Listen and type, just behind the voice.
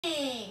So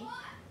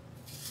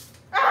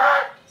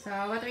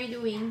what are you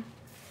doing?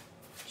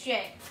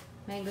 Shake.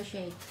 Mango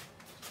shake.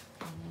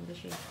 Mango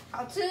shake.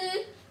 好吃。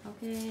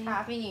 Okay.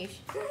 Finish.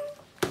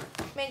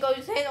 Mango,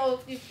 you say all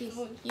this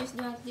food. Use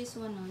this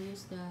one or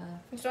use the...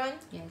 This one?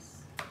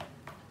 Yes.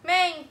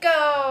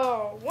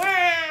 Mango!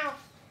 Wow!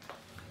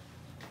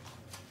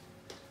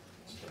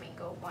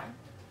 Mango one.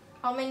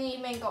 How many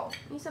mango?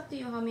 It's up to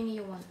you how many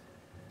you want.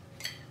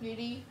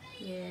 Really?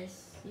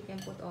 Yes. You can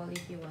put all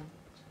if you want.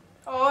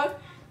 All?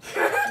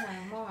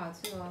 Yeah, more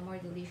more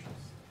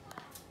delicious.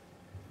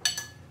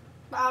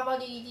 But how about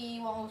the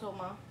one also,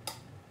 ma?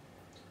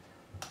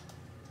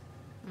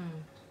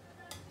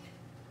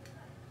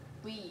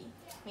 Oui,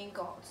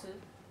 mango 好吃。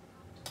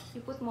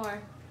 You put more.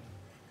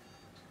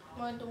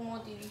 More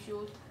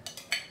delicious.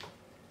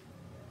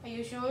 Are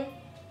you sure?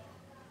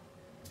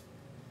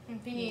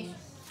 Finish. Yes.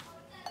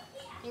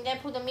 And then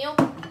put the milk.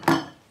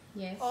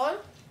 Yes. All?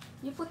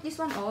 You put this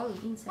one all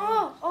inside.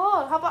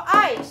 Oh, how about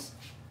ice?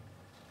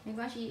 没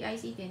关系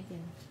，ice 一点点。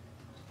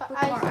 But Put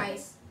ice, more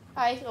ice.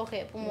 Ice,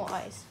 okay, put more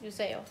ice. You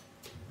say oh.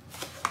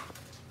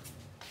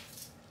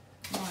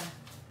 More.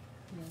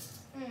 Yes.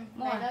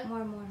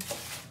 More.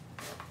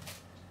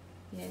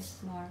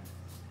 Yes, more.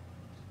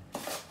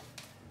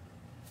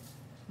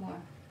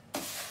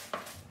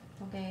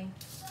 Okay.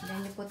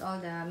 Then you put all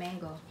the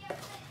mango.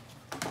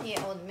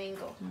 Yeah, all the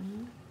mango.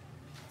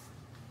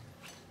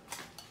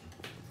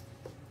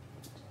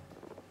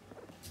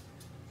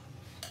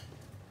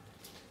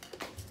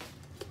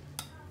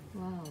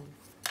 Wow.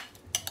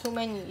 Too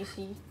many, you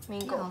see,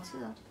 mango. 好吃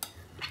哦。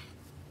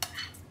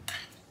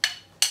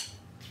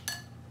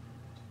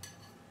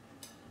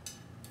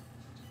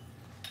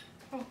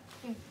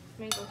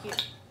 Mango here.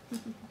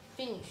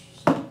 Finish.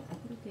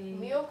 Okay.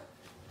 Milk.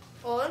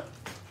 All.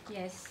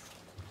 Yes.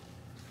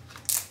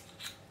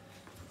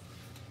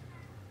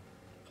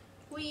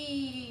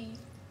 Wee.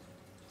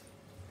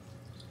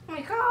 Oh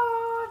my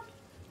god.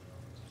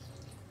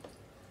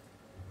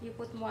 You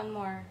put one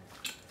more.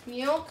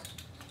 Milk.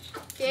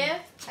 There.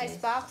 Yes. Ice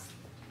box.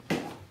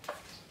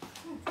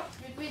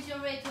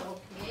 Refrigerator,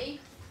 okay.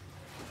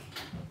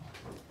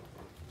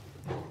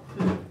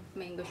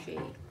 Mango shake.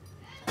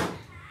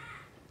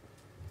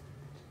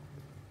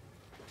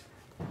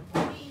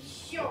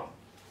 Sure.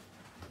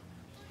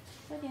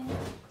 快点。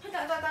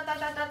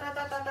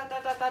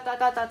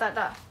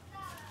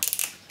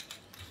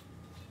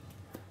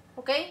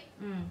Okay?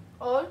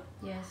 All?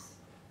 Yes.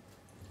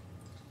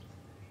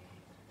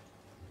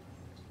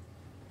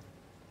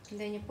 And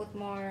then you put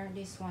more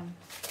this one.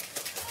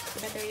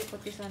 Better you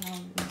put this one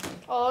on.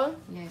 All?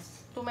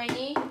 Yes. Too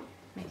many?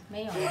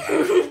 Mayo.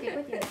 Okay,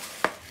 put it.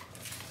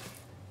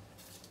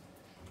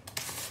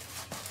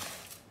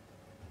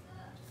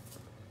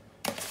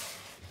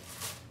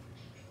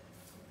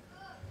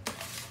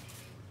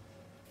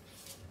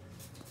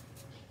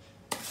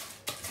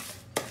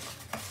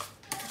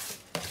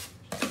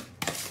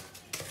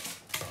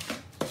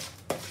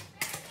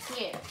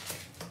 Here.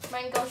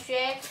 Mango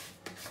shake.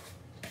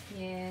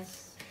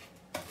 Yes.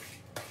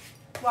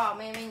 Wow,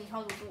 maybe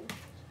how to do?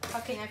 How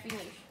can I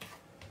finish?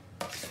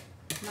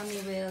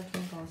 Mommy will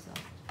drink also.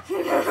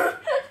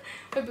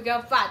 会比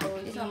较fat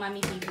or This one mommy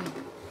give you.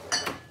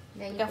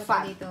 Then you Like put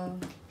fat. a little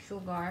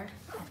sugar.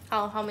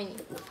 How many?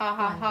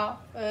 How?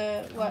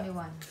 What? Only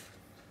one.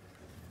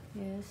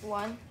 Yes.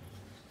 One.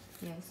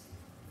 Yes.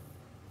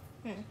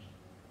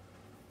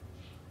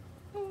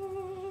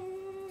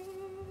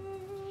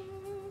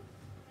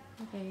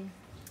 Okay.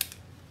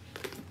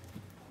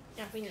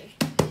 Yeah, finish.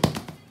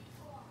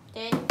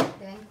 Then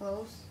Then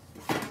close.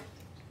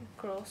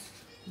 close.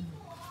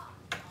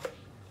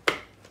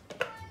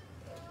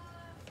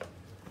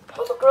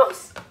 How to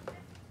close?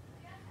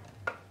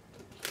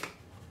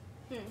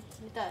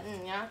 일단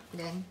yeah.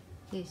 Then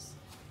this.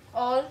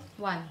 All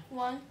One.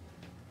 one.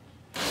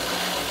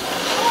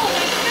 Oh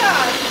my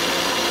god!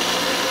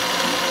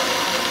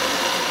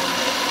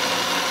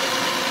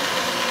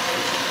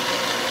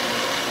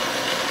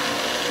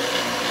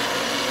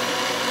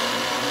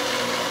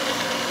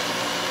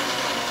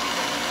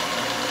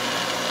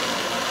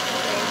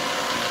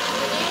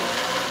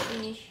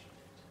 Finish.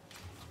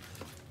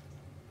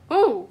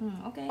 Oh!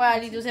 Okay. Why I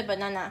need to say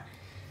banana?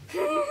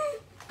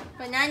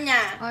 Banana!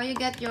 Or you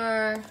get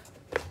your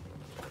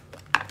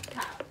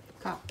Cup.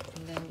 cup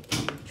and then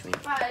you drink.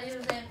 Why I need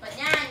to say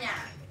banana?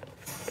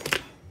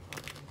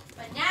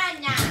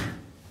 Banana!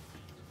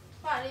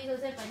 Why I need to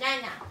say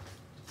banana?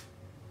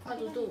 How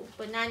to do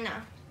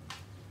banana?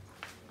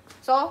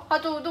 So, how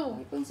to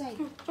do? Put inside.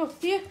 Oh,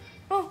 here.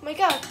 Oh my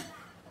god.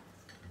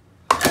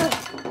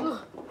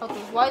 How to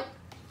what?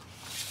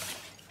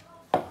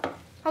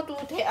 How to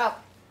take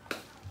up?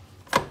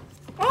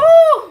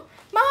 Oh!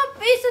 Mom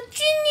is a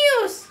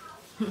genius!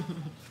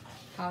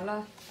 好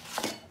了。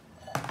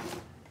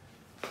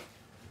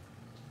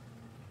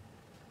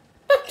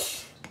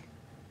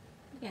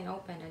You can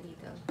open a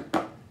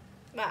little.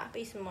 Bah,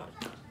 be smart.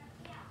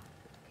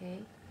 Okay.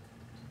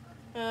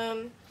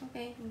 Um,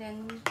 Okay,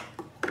 then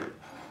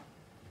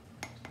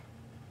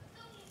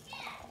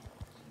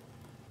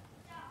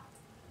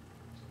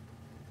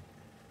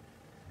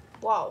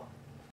Wow.